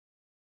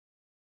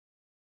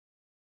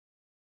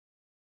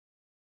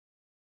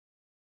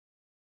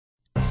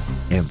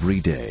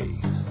every day.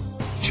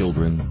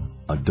 Children,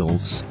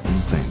 adults,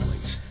 and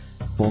families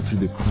fall through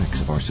the cracks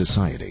of our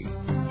society.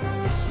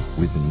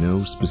 With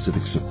no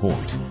specific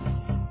support,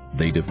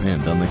 they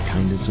depend on the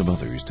kindness of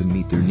others to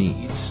meet their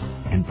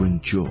needs and bring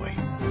joy,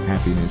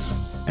 happiness,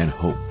 and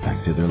hope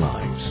back to their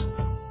lives.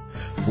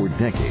 For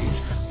decades,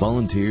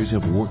 volunteers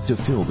have worked to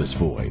fill this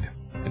void,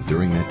 and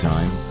during that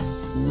time,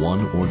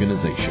 one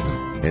organization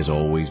has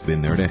always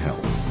been there to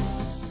help.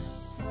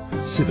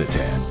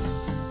 Civitan.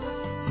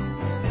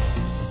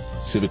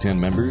 Civitan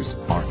members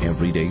are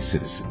everyday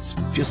citizens,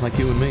 just like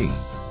you and me,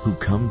 who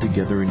come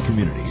together in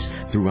communities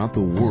throughout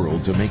the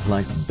world to make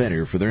life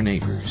better for their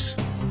neighbors.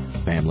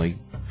 Family,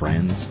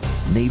 friends,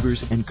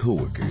 neighbors, and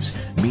coworkers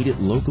meet at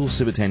local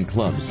Civitan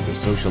clubs to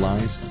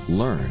socialize,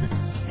 learn,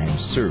 and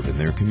serve in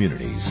their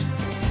communities.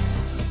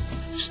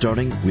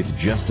 Starting with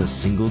just a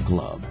single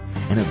club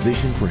and a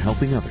vision for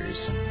helping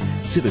others,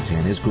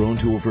 Civitan has grown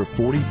to over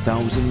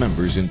 40,000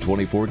 members in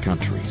 24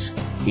 countries,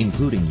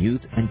 including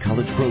youth and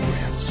college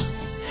programs.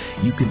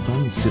 You can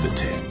find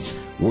Civitans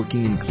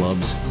working in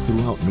clubs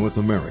throughout North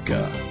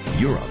America,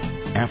 Europe,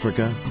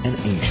 Africa, and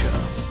Asia.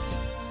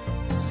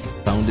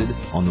 Founded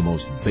on the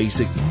most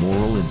basic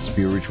moral and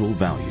spiritual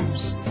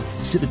values,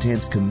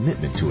 Civitan's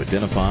commitment to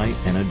identify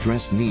and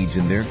address needs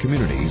in their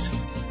communities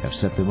have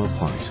set them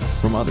apart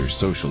from other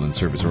social and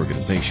service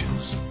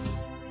organizations.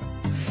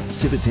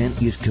 Civitan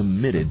is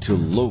committed to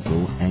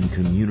local and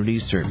community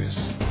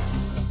service.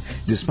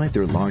 Despite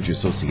their large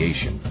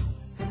association,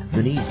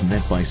 the needs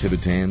met by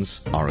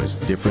Civitans are as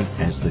different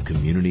as the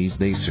communities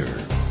they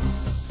serve.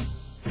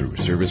 Through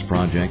service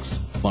projects,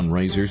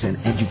 fundraisers, and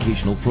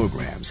educational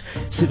programs,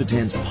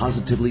 Civitans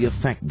positively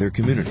affect their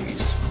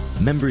communities.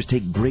 Members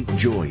take great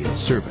joy in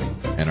serving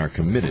and are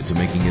committed to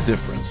making a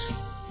difference.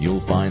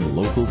 You'll find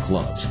local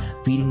clubs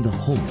feeding the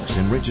homeless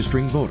and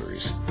registering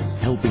voters,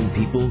 helping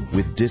people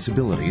with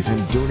disabilities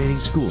and donating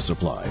school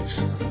supplies,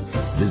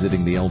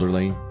 visiting the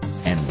elderly,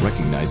 and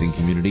recognizing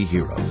community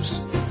heroes.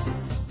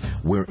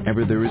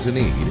 Wherever there is a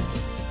need,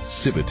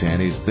 Civitan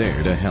is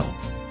there to help.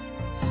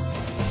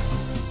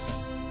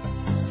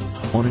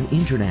 On an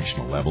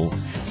international level,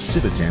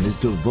 Civitan is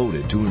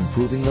devoted to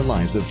improving the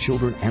lives of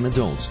children and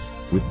adults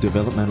with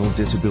developmental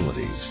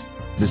disabilities.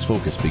 This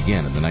focus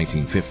began in the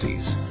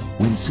 1950s,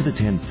 when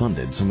Civitan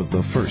funded some of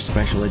the first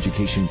special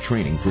education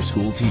training for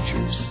school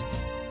teachers.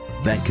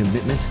 That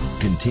commitment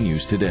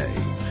continues today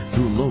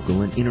through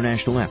local and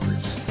international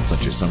efforts,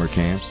 such as summer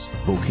camps,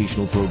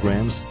 vocational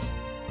programs,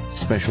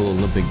 Special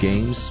Olympic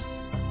Games,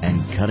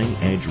 and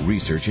cutting-edge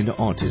research into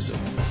autism,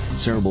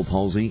 cerebral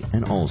palsy,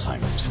 and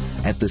Alzheimer's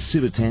at the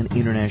Civitan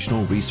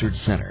International Research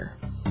Center.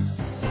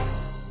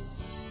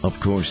 Of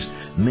course,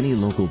 many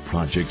local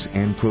projects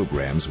and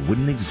programs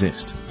wouldn't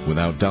exist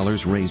without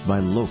dollars raised by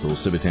local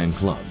Civitan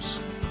clubs.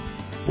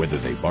 Whether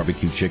they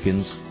barbecue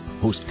chickens,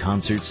 host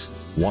concerts,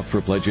 walk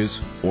for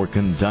pledges, or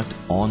conduct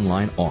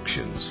online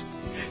auctions,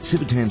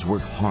 Civitans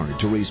work hard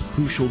to raise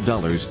crucial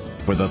dollars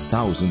for the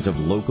thousands of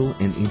local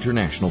and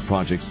international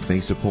projects they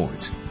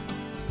support.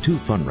 Two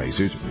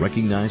fundraisers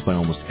recognized by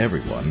almost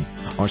everyone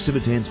are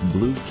Civitan's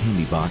Blue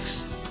Candy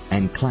Box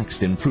and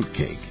Claxton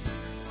Fruitcake.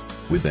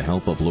 With the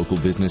help of local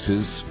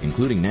businesses,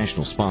 including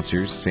national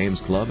sponsors Sam's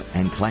Club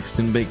and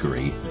Claxton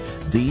Bakery,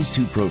 these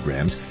two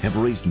programs have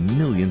raised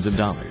millions of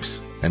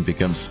dollars and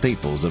become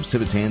staples of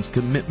Civitan's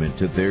commitment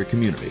to their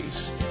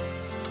communities.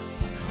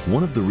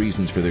 One of the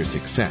reasons for their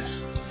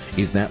success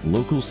is that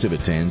local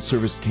Civitans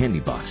service candy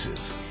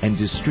boxes and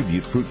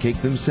distribute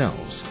fruitcake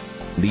themselves,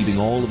 leaving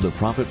all of the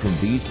profit from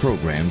these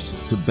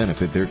programs to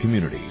benefit their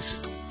communities.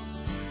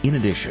 In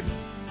addition,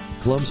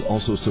 clubs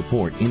also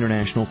support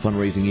international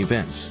fundraising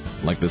events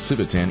like the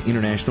Civitan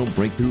International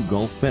Breakthrough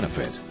Golf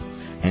Benefit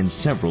and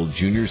several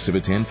junior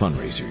Civitan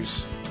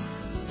fundraisers.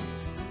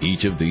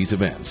 Each of these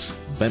events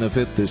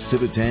benefit the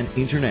Civitan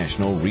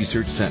International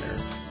Research Center.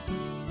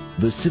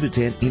 The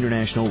Civitan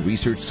International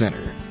Research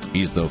Center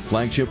is the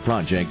flagship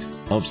project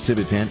of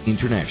Civitan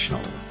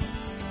International.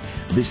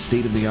 This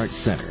state-of-the-art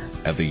center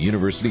at the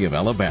University of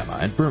Alabama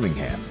at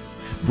Birmingham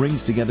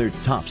brings together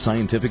top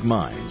scientific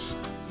minds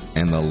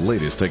and the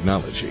latest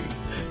technology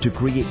to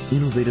create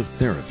innovative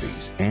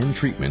therapies and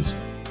treatments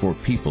for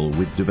people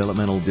with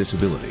developmental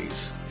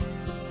disabilities.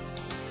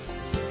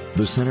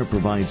 The center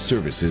provides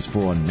services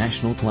for a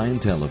national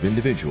clientele of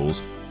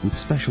individuals with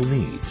special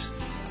needs,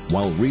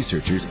 while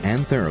researchers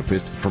and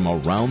therapists from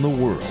around the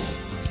world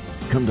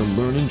come to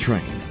learn and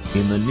train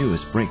in the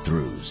newest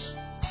breakthroughs.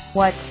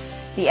 What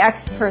the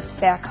experts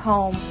back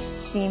home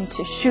seemed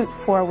to shoot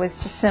for was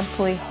to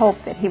simply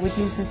hope that he would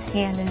use his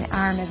hand and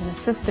arm as an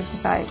assistive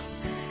device.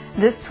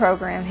 This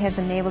program has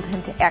enabled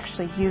him to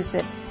actually use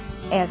it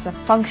as a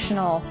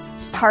functional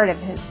part of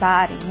his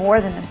body,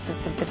 more than an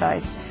assistive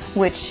device,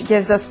 which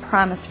gives us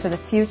promise for the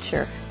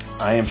future.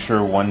 I am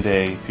sure one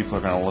day people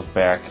are going to look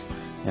back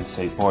and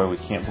say, boy, we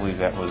can't believe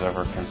that was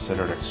ever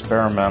considered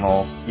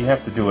experimental. You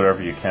have to do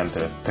whatever you can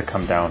to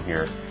come down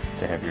here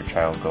to have your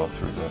child go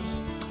through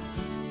this.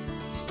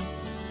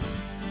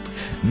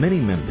 Many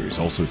members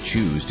also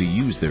choose to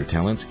use their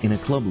talents in a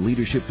club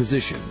leadership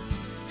position.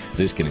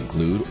 This can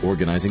include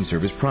organizing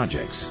service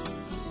projects,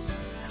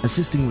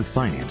 assisting with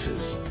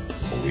finances,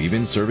 or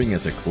even serving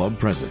as a club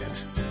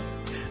president.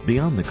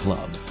 Beyond the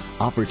club,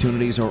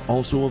 opportunities are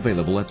also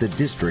available at the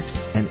district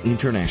and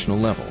international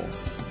level.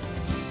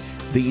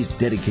 These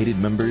dedicated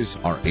members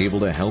are able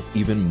to help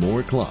even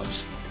more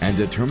clubs and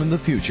determine the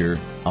future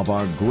of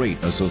our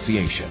great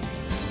association.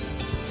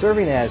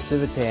 Serving as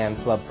Civitan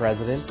Club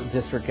President and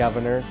District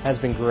Governor has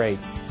been great.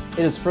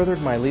 It has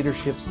furthered my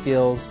leadership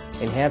skills,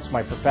 enhanced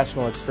my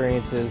professional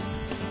experiences,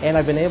 and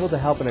I've been able to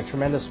help in a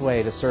tremendous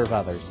way to serve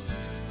others.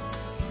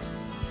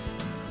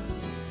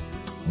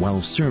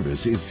 While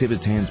service is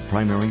Civitan's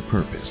primary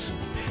purpose,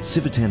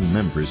 Civitan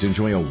members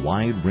enjoy a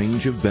wide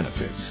range of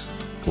benefits.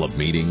 Club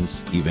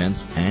meetings,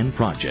 events, and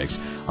projects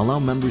allow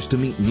members to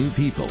meet new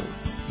people,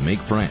 make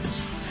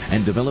friends,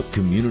 and develop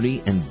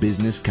community and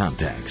business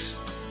contacts.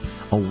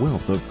 A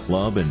wealth of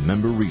club and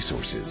member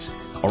resources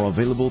are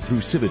available through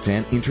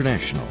Civitan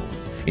International,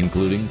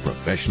 including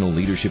professional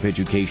leadership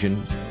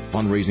education,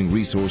 fundraising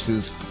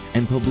resources,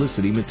 and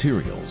publicity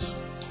materials.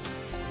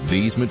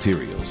 These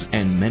materials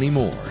and many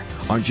more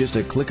are just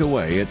a click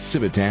away at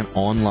Civitan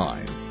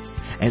Online,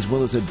 as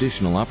well as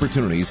additional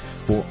opportunities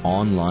for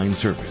online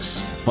service,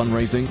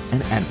 fundraising,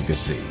 and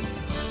advocacy.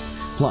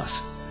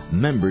 Plus,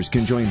 members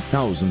can join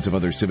thousands of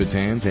other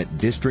Civitans at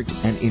district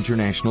and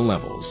international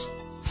levels,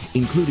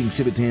 including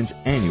Civitan's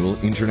annual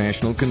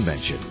International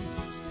Convention.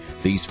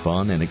 These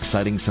fun and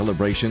exciting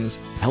celebrations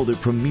held at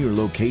premier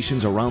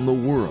locations around the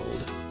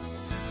world.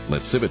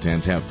 Let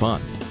Civitans have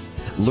fun,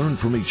 learn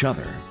from each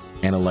other,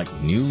 and elect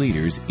new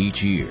leaders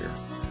each year.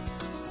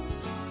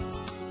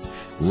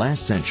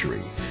 Last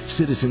century,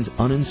 citizens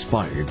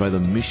uninspired by the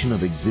mission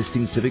of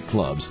existing civic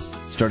clubs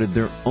started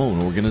their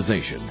own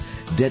organization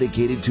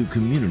dedicated to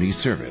community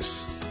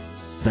service.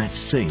 That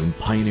same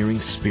pioneering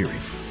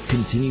spirit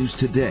continues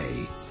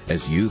today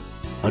as youth,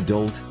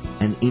 adult,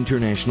 and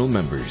international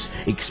members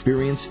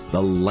experience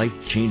the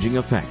life-changing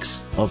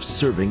effects of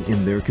serving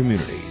in their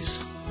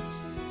communities.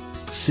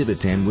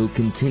 Civitan will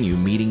continue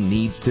meeting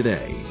needs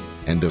today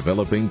and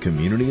developing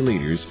community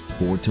leaders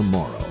for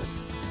tomorrow.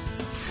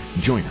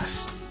 Join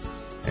us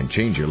and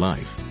change your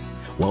life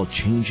while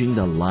changing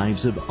the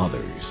lives of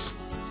others.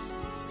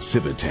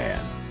 Civitan,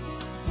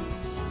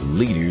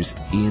 leaders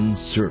in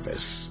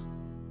service.